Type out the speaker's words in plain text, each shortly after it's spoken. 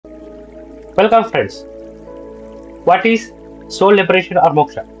Welcome friends. What is soul liberation or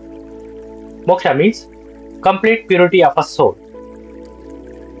moksha? Moksha means complete purity of a soul.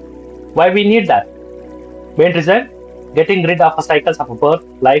 Why we need that? Main reason, getting rid of the cycles of birth,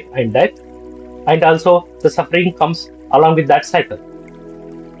 life and death, and also the suffering comes along with that cycle.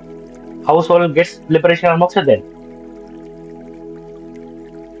 How soul gets liberation or moksha then?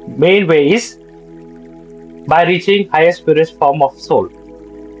 Main way is by reaching highest purest form of soul.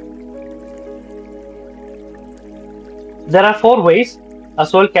 There are 4 ways a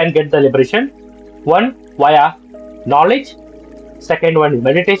soul can get the liberation. One via knowledge, second one is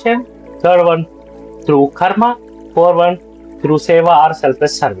meditation, third one through karma, fourth one through seva or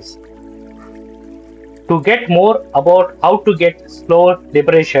selfless service. To get more about how to get slow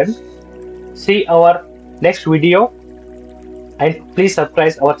liberation, see our next video and please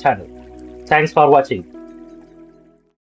subscribe our channel. Thanks for watching.